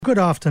Good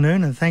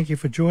afternoon, and thank you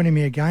for joining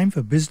me again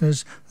for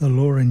Business, the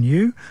Law and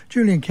You.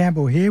 Julian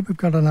Campbell here. We've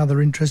got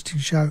another interesting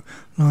show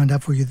lined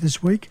up for you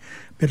this week.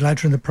 A bit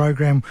later in the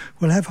program,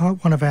 we'll have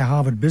one of our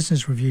Harvard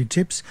Business Review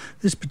tips.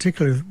 This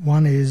particular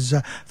one is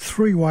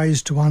 3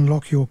 ways to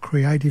unlock your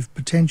creative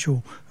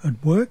potential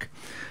at work.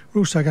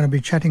 We're also going to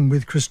be chatting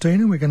with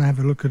Christina. We're going to have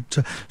a look at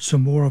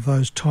some more of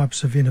those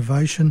types of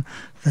innovation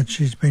that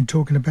she's been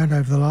talking about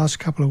over the last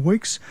couple of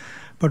weeks.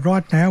 But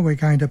right now we're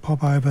going to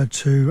pop over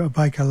to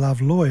Baker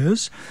Love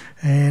Lawyers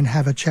and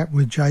have a chat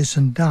with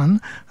Jason Dunn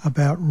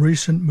about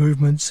recent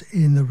movements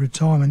in the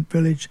retirement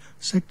village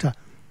sector.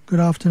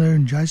 Good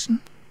afternoon, Jason.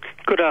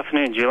 Good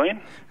afternoon,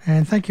 Julian.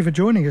 And thank you for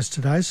joining us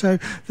today. So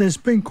there's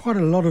been quite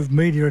a lot of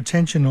media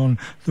attention on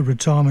the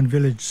retirement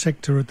village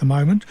sector at the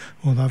moment,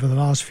 or over the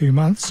last few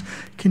months.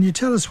 Can you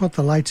tell us what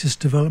the latest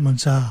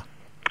developments are?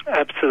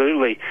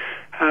 Absolutely.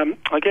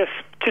 I guess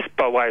just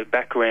by way of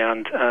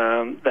background,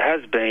 there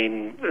has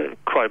been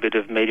quite a bit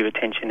of media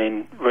attention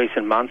in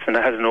recent months, and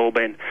it hasn't all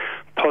been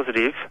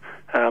positive,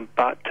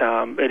 but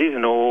it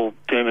isn't all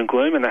doom and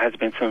gloom, and there has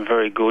been some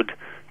very good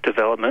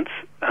developments.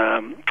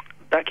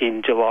 Back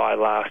in July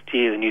last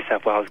year, the New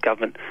South Wales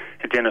government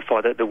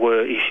identified that there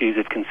were issues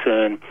of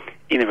concern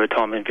in the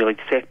retirement village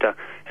sector,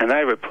 and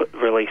they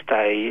released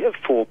a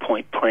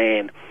 4-point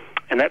plan,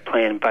 and that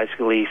plan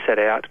basically set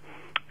out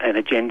an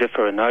agenda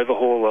for an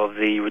overhaul of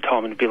the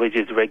retirement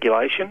villages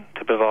regulation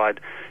to provide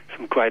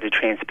some greater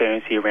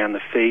transparency around the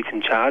fees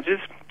and charges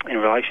in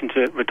relation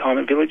to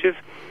retirement villages,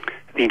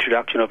 the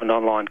introduction of an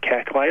online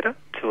calculator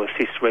to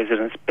assist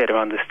residents better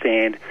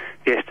understand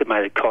the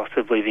estimated cost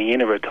of living in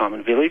a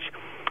retirement village,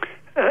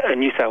 a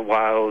New South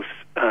Wales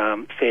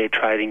fair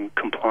trading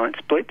compliance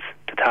splits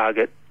to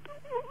target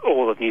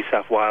all of New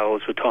South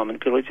Wales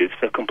retirement villages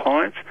for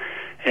compliance,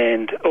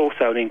 and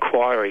also an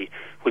inquiry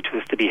which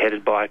was to be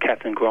headed by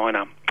Catherine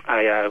Greiner,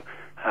 AO,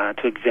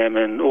 to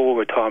examine all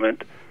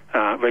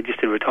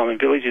registered retirement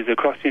villages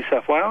across New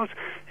South Wales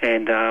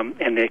and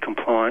their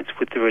compliance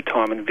with the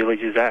Retirement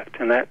Villages Act,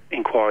 and that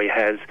inquiry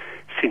has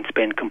since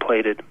been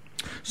completed.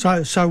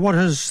 So what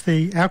is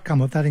the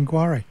outcome of that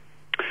inquiry?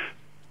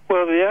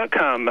 Well, the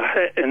outcome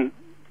and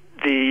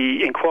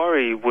the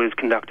inquiry was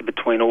conducted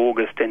between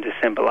August and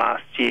December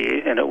last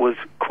year, and it was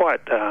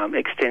quite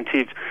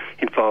extensive,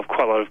 involved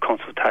quite a lot of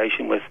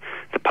consultation with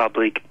the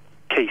public,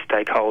 key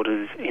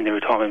stakeholders in the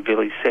retirement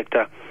village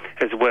sector,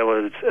 as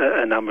well as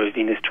a number of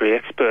industry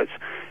experts.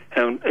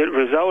 And it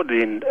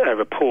resulted in a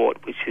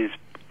report which is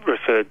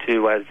referred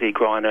to as the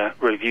Greiner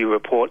Review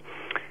Report,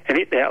 and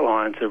it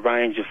outlines a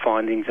range of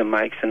findings and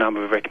makes a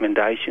number of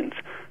recommendations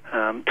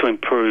to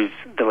improve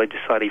the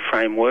legislative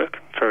framework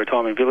for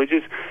retirement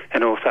villages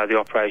and also the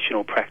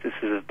operational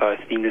practices of both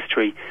the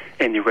industry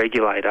and the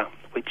regulator,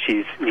 which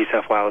is New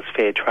South Wales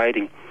Fair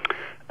Trading.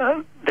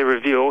 The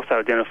review also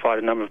identified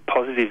a number of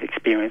positive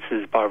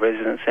experiences by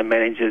residents and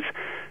managers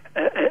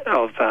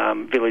of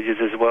villages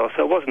as well.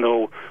 So it wasn't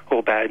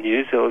all bad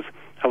news. There was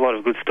a lot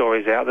of good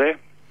stories out there.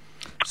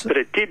 But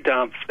it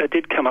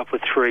did come up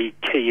with 3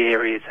 key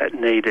areas that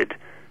needed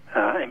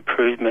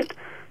improvement,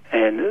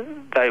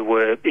 and they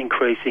were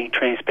increasing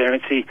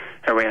transparency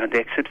around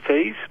exit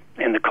fees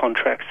and the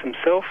contracts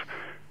themselves,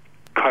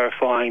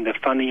 clarifying the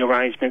funding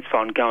arrangements for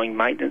ongoing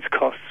maintenance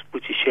costs,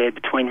 which is shared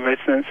between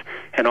residents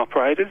and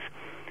operators,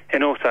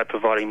 and also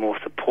providing more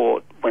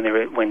support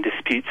when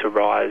disputes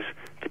arise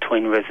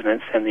between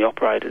residents and the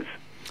operators.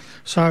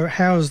 So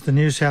how has the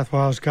New South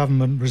Wales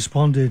government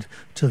responded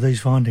to these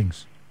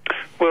findings?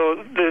 Well,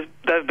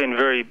 they've been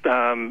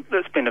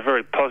it's been a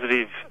very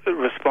positive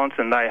response,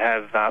 and they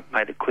have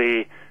made it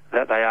clear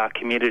that they are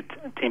committed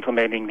to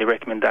implementing the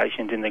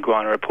recommendations in the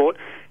Greiner report.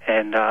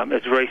 And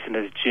as recent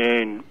as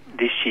June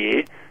this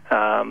year,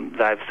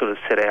 they've sort of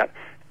set out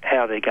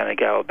how they're going to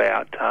go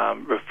about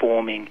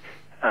reforming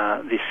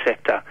this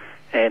sector.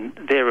 And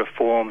their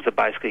reforms are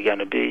basically going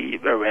to be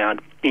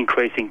around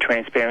increasing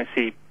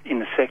transparency in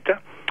the sector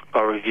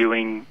by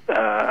reviewing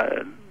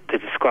the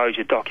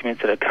disclosure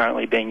documents that are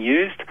currently being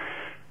used,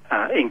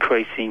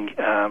 increasing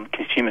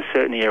consumer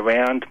certainty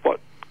around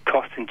what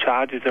costs and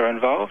charges are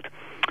involved,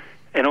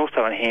 and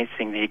also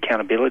enhancing the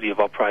accountability of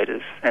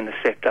operators and the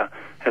sector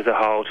as a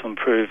whole to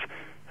improve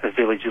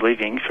village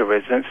living for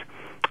residents,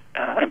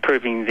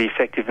 improving the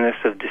effectiveness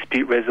of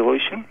dispute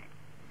resolution,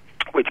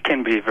 which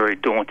can be a very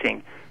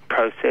daunting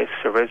process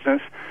for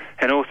residents,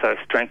 and also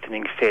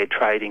strengthening fair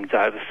trading's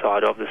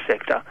oversight of the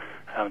sector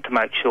to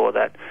make sure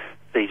that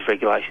these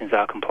regulations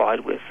are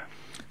complied with.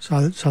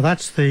 So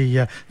that's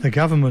the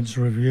government's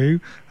review.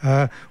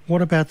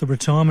 What about the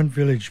retirement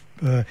village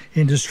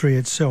industry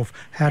itself?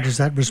 How does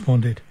that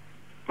responded?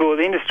 Well,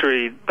 the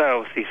industry, they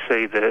obviously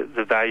see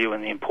the value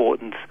and the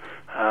importance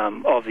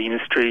of the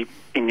industry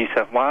in New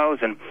South Wales,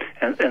 and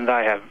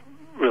they have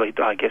really,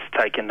 I guess,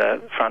 taken the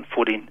front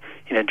foot in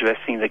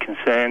addressing the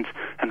concerns,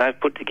 and they've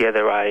put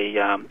together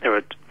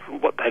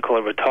what they call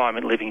a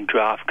retirement living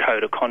draft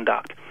code of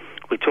conduct,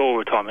 which all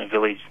retirement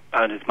village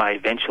owners may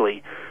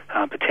eventually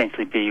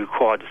potentially be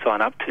required to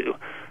sign up to.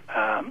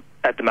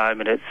 At the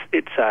moment,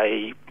 it's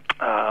a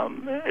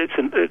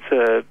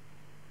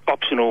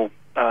optional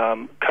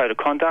code of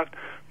conduct,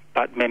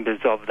 but members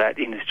of that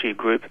industry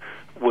group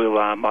will,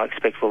 I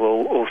expect, will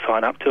all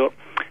sign up to it,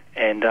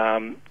 and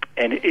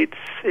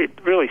it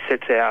really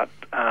sets out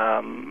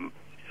a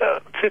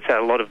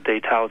lot of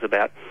details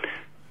about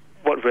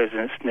what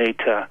residents need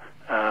to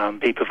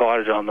be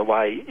provided on the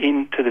way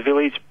into the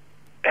village,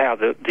 how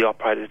the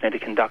operators need to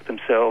conduct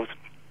themselves,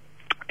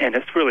 and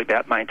it's really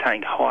about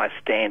maintaining high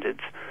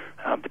standards,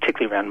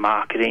 particularly around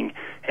marketing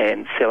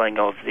and selling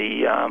of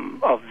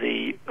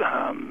the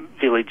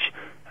village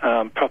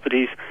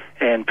properties,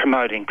 and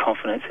promoting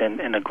confidence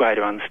and a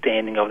greater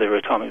understanding of the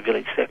retirement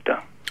village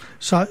sector.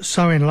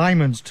 So in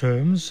layman's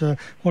terms,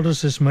 what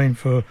does this mean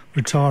for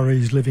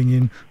retirees living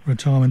in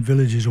retirement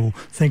villages or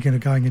thinking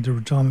of going into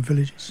retirement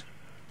villages?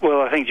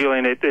 Well, I think,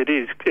 Julian,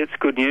 it's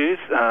good news.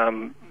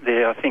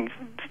 I think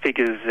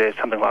figures, there's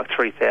something like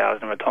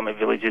 3,000 retirement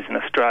villages in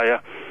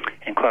Australia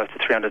and close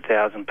to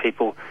 300,000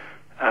 people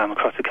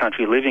across the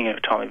country living in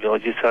retirement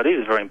villages. So it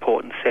is a very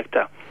important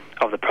sector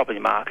of the property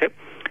market.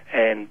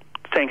 And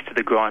thanks to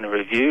the Greiner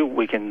review,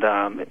 we can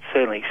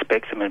certainly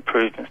expect some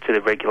improvements to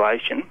the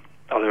regulation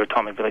of the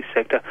retirement village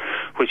sector,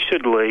 which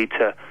should lead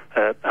to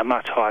a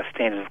much higher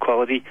standard of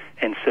quality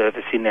and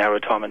service in our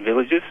retirement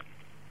villages.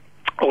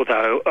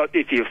 Although,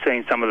 if you've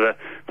seen some of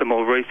the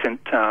more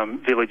recent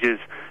villages,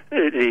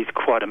 it is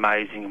quite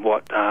amazing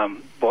what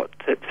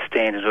the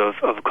standard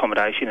of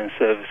accommodation and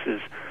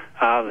services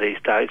are these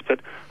days. But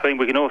I think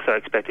we can also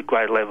expect a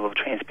greater level of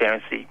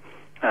transparency,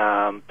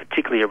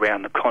 particularly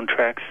around the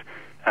contracts,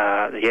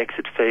 the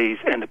exit fees,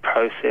 and the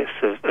process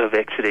of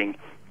exiting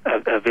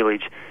a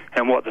village,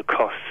 and what the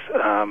costs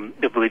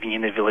of living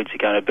in the village are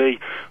going to be.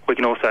 We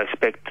can also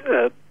expect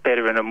a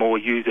better and a more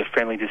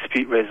user-friendly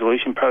dispute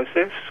resolution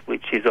process,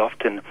 which is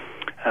often,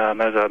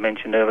 as I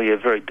mentioned earlier, a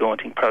very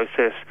daunting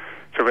process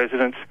for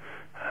residents.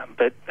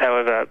 But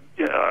however,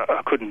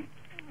 I couldn't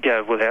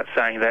go without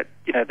saying that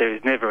there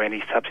is never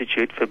any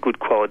substitute for good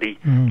quality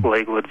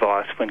legal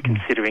advice when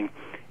considering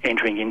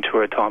entering into a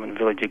retirement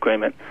village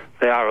agreement.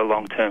 They are a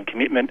long-term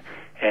commitment,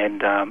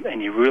 and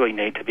you really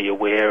need to be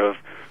aware of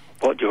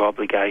what your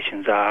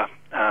obligations are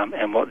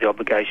and what the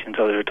obligations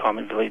of the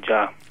retirement village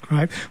are.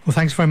 Great. Well,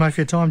 thanks very much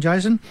for your time,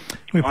 Jason.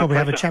 We'll probably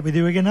have a chat with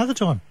you again another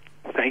time.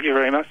 Thank you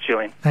very much,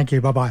 Julian. Thank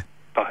you. Bye-bye.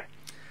 Bye.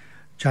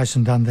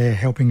 Jason Dunn there,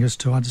 helping us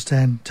to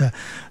understand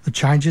the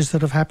changes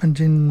that have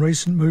happened in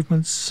recent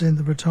movements in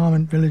the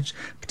retirement village,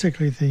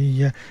 particularly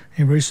the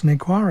recent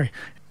inquiry.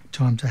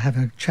 Time to have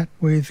a chat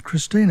with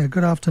Christina.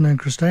 Good afternoon,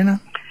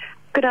 Christina.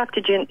 Good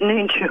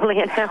afternoon,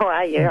 Julian. How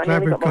are you? I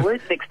nearly got my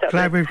words mixed up.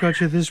 Glad we've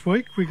got you this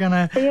week. We're going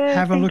to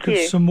have a look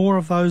at some more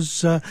of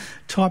those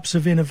types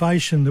of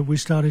innovation that we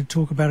started to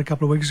talk about a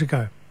couple of weeks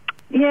ago.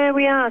 Yeah,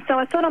 we are. So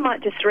I thought I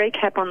might just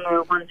recap on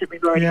the ones that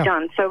we've already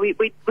done. So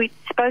we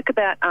spoke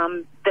about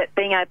that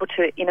being able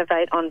to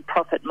innovate on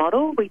profit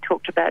model. We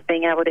talked about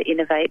being able to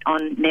innovate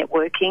on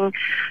networking.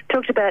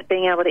 Talked about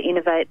being able to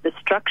innovate the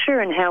structure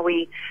and how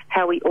we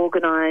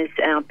organise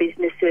our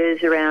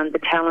businesses around the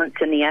talents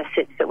and the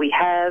assets that we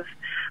have.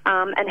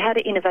 And how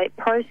to innovate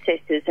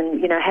processes,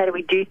 and how do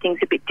we do things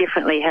a bit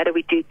differently? How do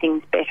we do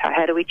things better?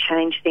 How do we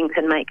change things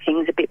and make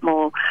things a bit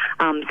more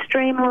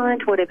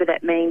streamlined, whatever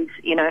that means,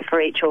 for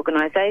each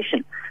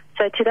organisation.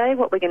 So today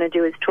what we're going to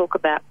do is talk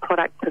about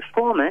product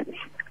performance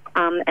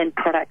and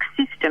product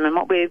system. And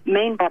what we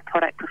mean by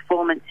product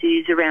performance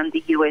is around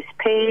the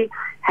USP,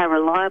 how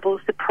reliable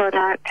is the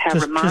product, how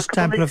remarkable is the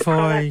product. Just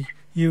amplify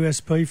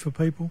USP for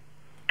people.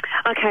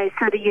 Okay,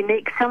 so the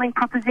unique selling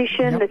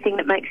proposition, the thing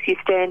that makes you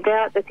stand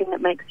out, the thing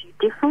that makes you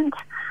different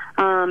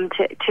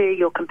to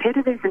your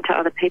competitors and to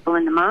other people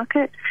in the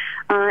market.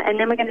 And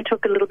then we're going to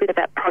talk a little bit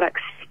about product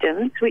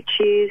systems, which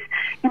is,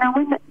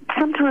 when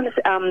sometimes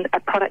a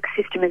product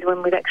system is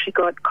when we've actually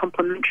got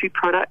complementary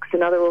products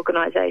and other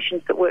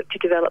organisations that work to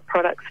develop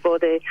products for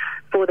the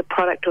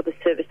product or the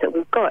service that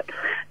we've got.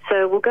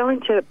 So we'll go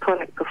into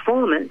product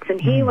performance,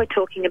 and here we're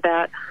talking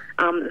about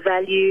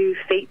value,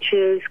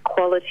 features,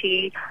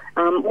 quality,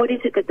 what is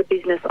it that the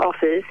business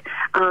offers,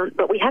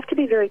 but we have to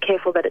be very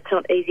careful that it's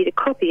not easy to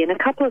copy. And a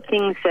couple of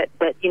things that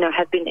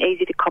have been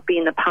easy to copy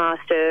in the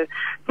past are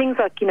things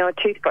like, a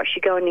toothbrush.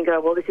 You go in and you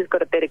go, well, this has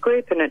got a better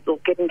grip, and it'll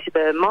get into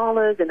the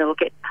molars, and it'll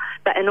get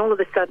that, and all of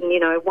a sudden,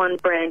 one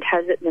brand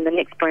has it, and then the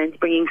next brand's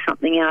bringing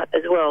something out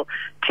as well.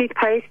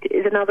 Toothpaste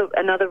is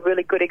another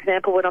really good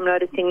example. What I'm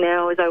noticing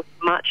now as I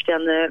march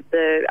down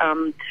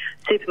the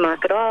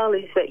supermarket aisle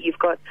is that you've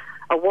got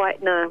a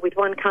whitener with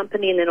one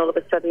company, and then all of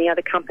a sudden the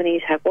other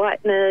companies have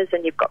whiteners,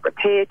 and you've got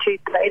repair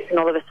toothpaste, and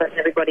all of a sudden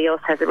everybody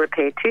else has a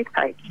repair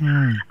toothpaste.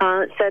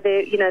 So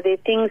they're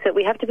things that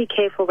we have to be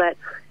careful that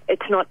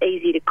it's not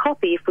easy to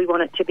copy if we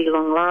want it to be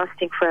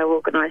long-lasting for our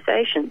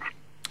organisations.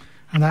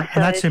 And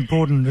that's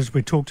important, as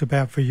we talked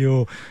about, for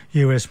your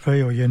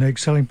USP or unique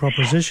selling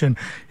proposition.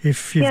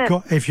 If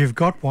you've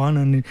got one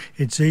and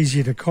it's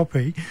easy to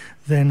copy,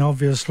 then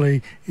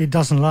obviously it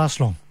doesn't last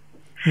long.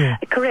 Yeah.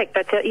 Correct.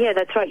 That's right.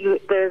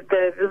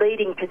 The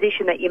leading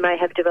position that you may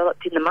have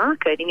developed in the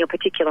market, in your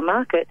particular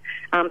market,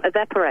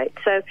 evaporates.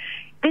 So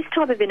this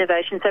type of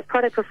innovation, so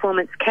product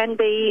performance, can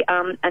be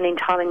an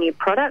entirely new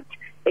product.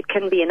 It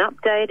can be an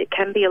update, it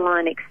can be a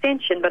line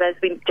extension, but as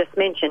we just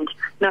mentioned,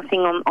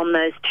 nothing on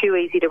those too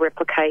easy to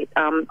replicate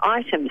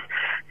items.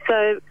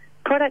 So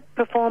product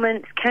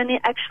performance can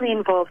actually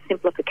involve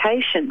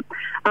simplification.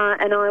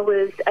 And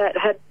I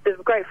had the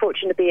great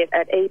fortune to be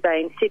at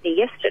eBay in Sydney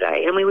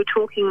yesterday, and we were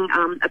talking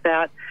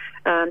about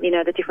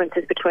the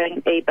differences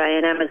between eBay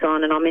and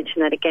Amazon, and I'll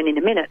mention that again in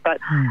a minute.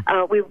 But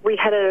we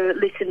had a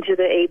listen to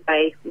the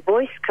eBay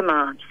voice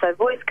command. So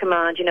voice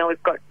command,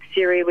 we've got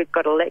Siri, we've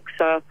got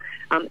Alexa.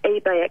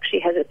 eBay actually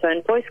has its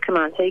own voice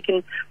command, so you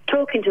can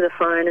talk into the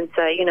phone and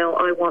say,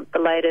 I want the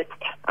latest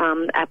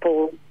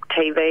Apple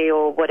TV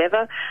or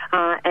whatever,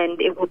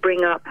 and it will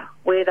bring up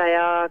where they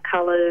are,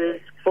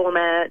 colours,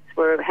 formats,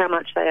 how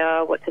much they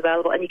are, what's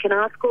available, and you can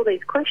ask all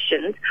these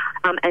questions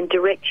and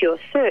direct your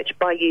search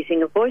by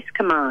using a voice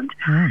command.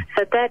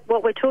 So that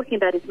what we're talking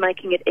about is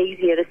making it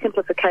easier. The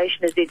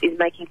simplification is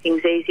making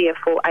things easier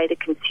for the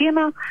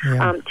consumer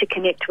to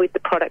connect with the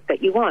product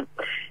that you want.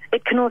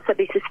 It can also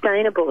be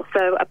sustainable.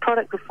 So a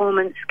product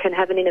performance can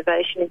have an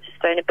innovation in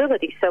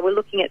sustainability. So we're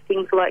looking at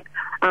things like,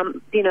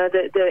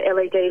 the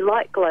LED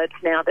light globes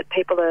now that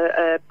people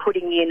are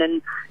putting in,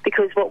 and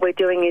because what we're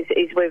doing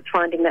is we're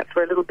finding that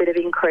for a little bit of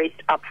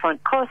increased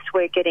upfront cost,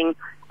 we're getting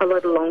a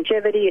lot of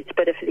longevity. It's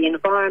better for the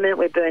environment.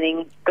 We're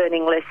burning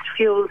less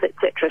fuels,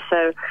 etc.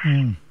 So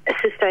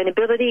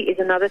sustainability is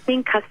another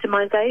thing.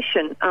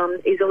 Customization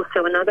is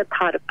also another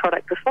part of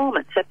product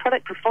performance. So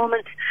product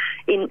performance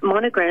in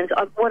monograms,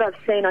 what I've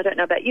seen, I don't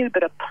know about you,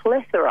 but a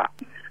plethora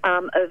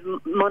of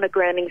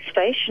monogramming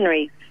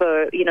stationery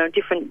for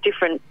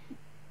different.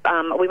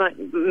 We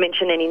won't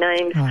mention any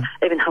names,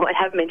 even though I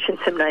have mentioned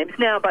some names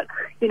now, but,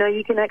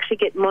 you can actually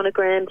get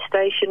monogrammed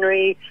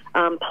stationery,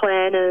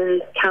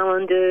 planners,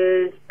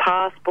 calendars,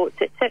 passports,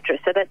 etc.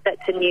 So that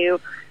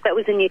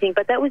was a new thing,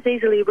 but that was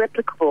easily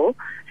replicable,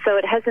 so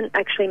it hasn't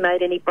actually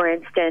made any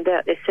brands stand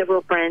out. There's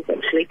several brands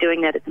actually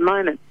doing that at the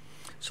moment.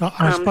 So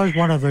I suppose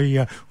one of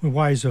the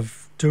ways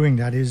of doing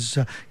that is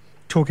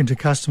talking to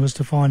customers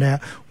to find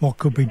out what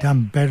could be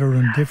done better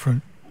and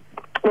different.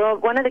 Well,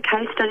 one of the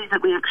case studies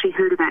that we actually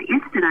heard about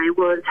yesterday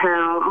was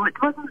how, it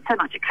wasn't so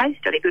much a case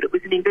study, but it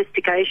was an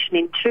investigation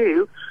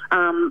into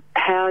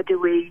how do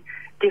we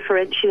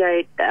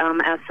differentiate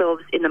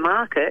ourselves in the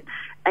market.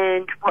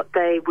 And what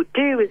they would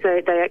do is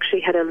they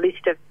actually had a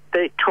list of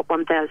the top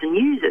 1,000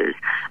 users,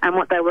 and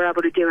what they were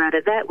able to do out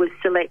of that was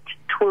select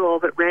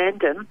 12 at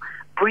random,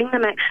 bring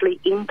them actually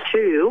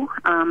into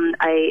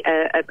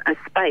a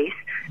space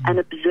and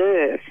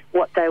observe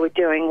what they were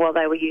doing while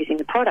they were using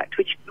the product,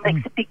 which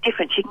makes a big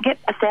difference. You can get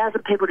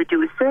 1,000 people to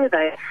do a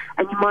survey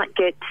and you might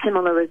get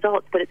similar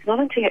results, but it's not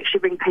until you actually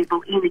bring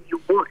people in and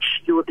you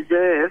watch, you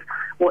observe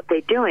what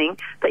they're doing,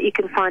 that you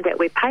can find out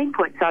where pain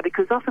points are,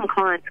 because often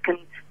clients can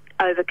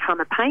overcome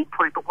a pain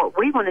point, but what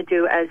we want to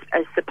do as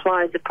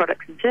suppliers of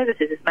products and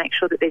services is make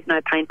sure that there's no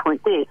pain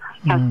point there.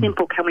 How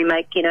simple can we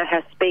make,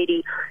 how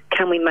speedy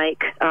can we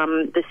make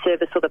the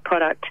service or the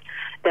product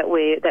that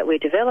we're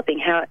developing?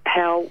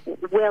 How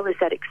well is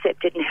that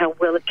accepted, and how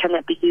well can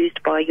that be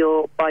used by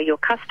your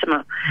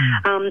customer?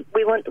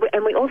 We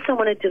also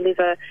want to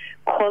deliver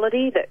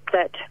quality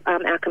that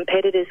our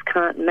competitors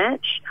can't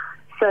match.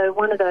 So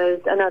one of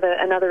those,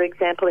 another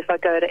example, if I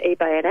go to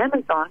eBay and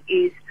Amazon,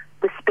 is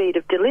the speed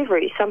of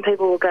delivery. Some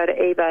people will go to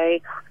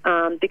eBay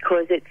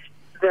because it's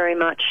very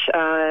much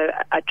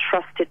a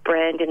trusted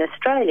brand in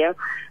Australia,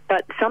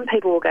 but some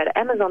people will go to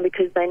Amazon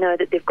because they know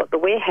that they've got the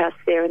warehouse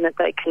there and that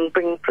they can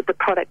the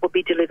product will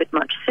be delivered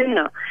much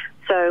sooner.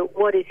 So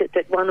what is it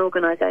that one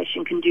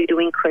organisation can do to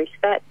increase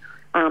that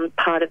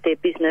part of their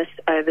business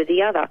over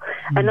the other?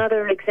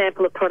 Another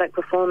example of product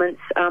performance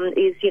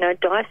is,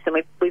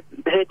 Dyson. We've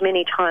heard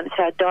many times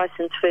how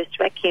Dyson's first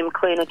vacuum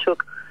cleaner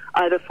took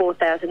over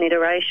 4,000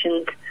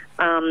 iterations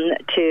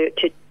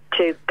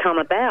to come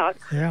about,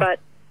 but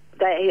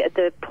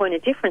the point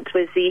of difference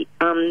was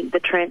the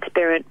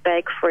transparent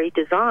bag-free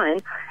design,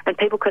 and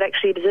people could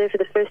actually observe for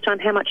the first time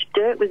how much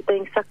dirt was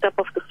being sucked up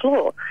off the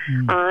floor,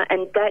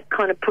 and that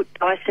kind of put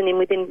Dyson in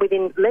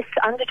within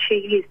under 2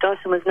 years.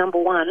 Dyson was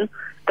 #1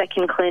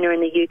 vacuum cleaner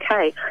in the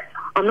UK.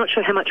 I'm not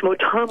sure how much more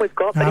time we've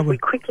got, but if we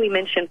quickly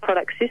mention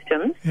product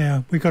systems.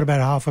 Yeah, we've got about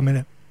half a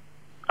minute.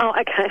 Oh,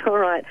 okay, all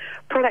right.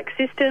 Product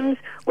systems,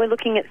 we're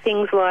looking at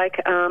things like,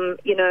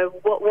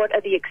 what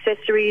are the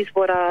accessories,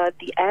 what are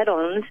the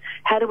add-ons,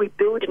 how do we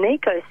build an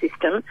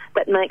ecosystem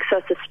that makes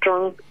us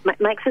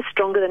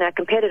stronger than our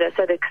competitor.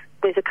 So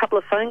there's a couple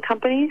of phone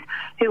companies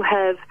who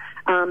have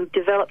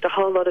developed a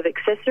whole lot of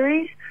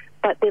accessories,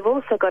 but they've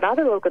also got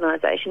other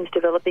organisations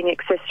developing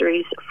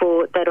accessories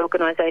for that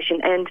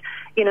organisation. And,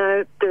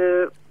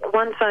 the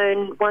one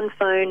phone,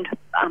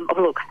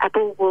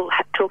 Apple will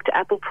talk to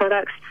Apple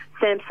products,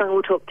 Samsung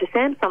will talk to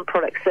Samsung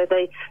products. So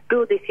they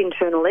build this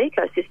internal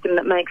ecosystem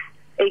that makes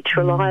each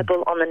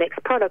reliable on the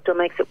next product or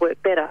makes it work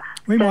better.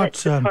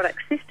 That's the product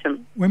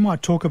system. We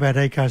might talk about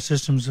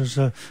ecosystems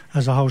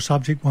as a whole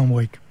subject one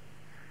week.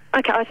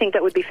 Okay, I think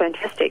that would be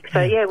fantastic. So,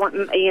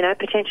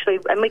 potentially,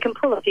 and we can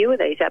pull a few of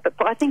these out, but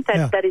I think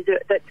that's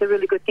a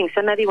really good thing.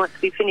 So maybe once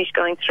we finish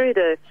going through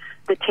the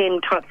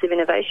 10 types of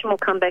innovation, we'll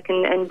come back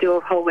and do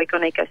a whole week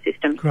on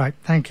ecosystems. Great,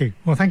 thank you.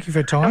 Well, thank you for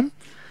your time.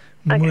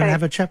 Okay. We'll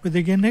have a chat with you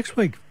again next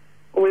week.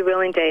 We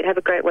will indeed. Have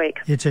a great week.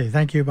 You too.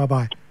 Thank you.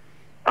 Bye-bye.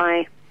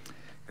 Bye.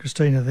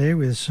 Christina there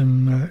with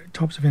some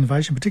types of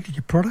innovation, particularly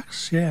your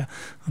products. Yeah,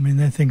 I mean,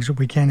 they're things that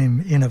we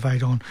can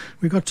innovate on.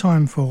 We've got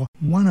time for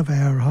one of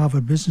our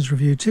Harvard Business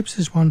Review tips.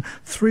 This one,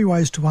 3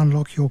 ways to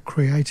unlock your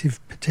creative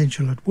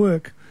potential at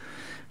work.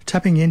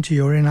 Tapping into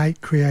your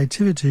innate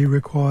creativity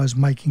requires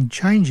making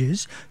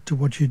changes to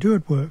what you do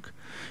at work.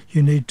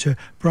 You need to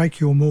break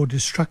your more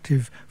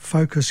destructive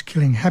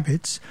focus-killing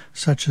habits,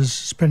 such as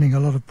spending a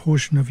lot of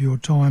portion of your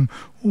time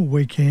or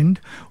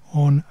weekend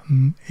on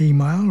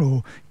email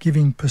or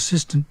giving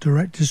persistent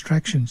direct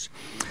distractions.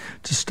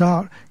 To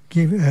start,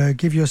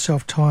 give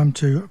yourself time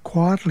to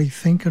quietly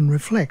think and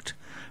reflect.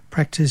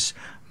 Practice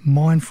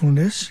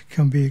mindfulness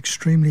can be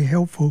extremely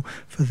helpful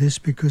for this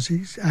because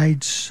it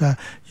aids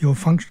your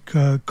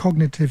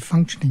cognitive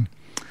functioning.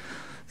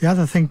 The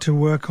other thing to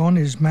work on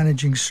is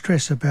managing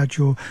stress about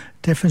your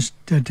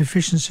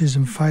deficiencies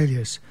and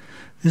failures.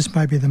 This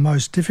may be the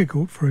most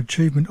difficult for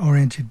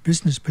achievement-oriented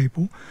business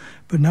people,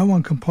 but no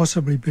one can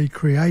possibly be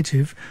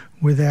creative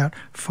without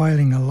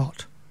failing a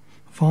lot.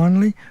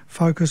 Finally,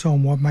 focus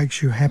on what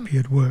makes you happy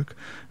at work.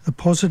 The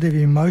positive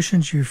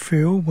emotions you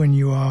feel when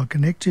you are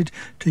connected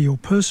to your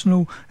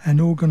personal and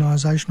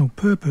organisational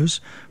purpose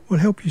will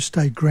help you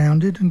stay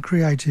grounded and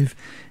creative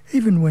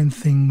even when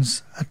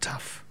things are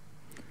tough.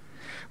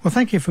 Well,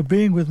 thank you for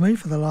being with me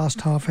for the last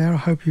half hour. I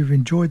hope you've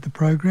enjoyed the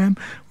program.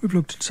 We've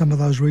looked at some of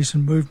those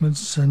recent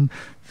movements and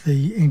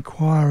the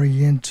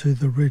inquiry into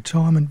the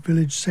retirement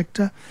village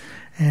sector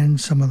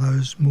and some of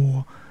those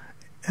more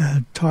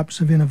types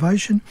of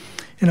innovation.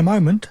 In a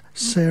moment,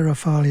 Sarah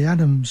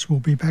Farley-Adams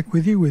will be back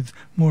with you with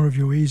more of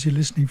your easy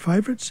listening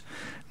favourites.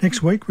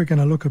 Next week, we're going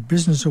to look at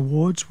business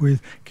awards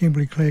with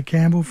Kimberly Claire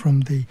Campbell from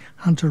the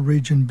Hunter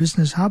Region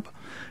Business Hub.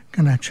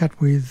 Going to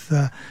chat with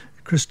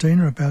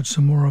Christina about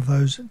some more of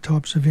those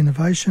types of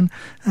innovation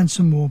and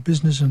some more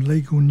business and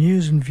legal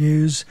news and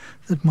views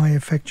that may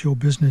affect your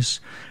business.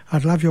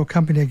 I'd love your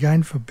company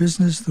again for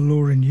Business, the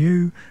Law and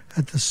You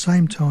at the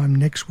same time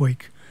next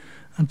week.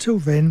 Until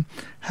then,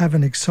 have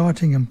an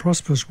exciting and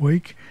prosperous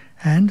week,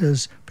 and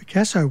as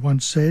Picasso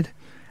once said,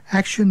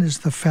 action is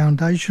the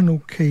foundational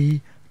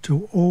key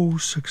to all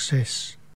success.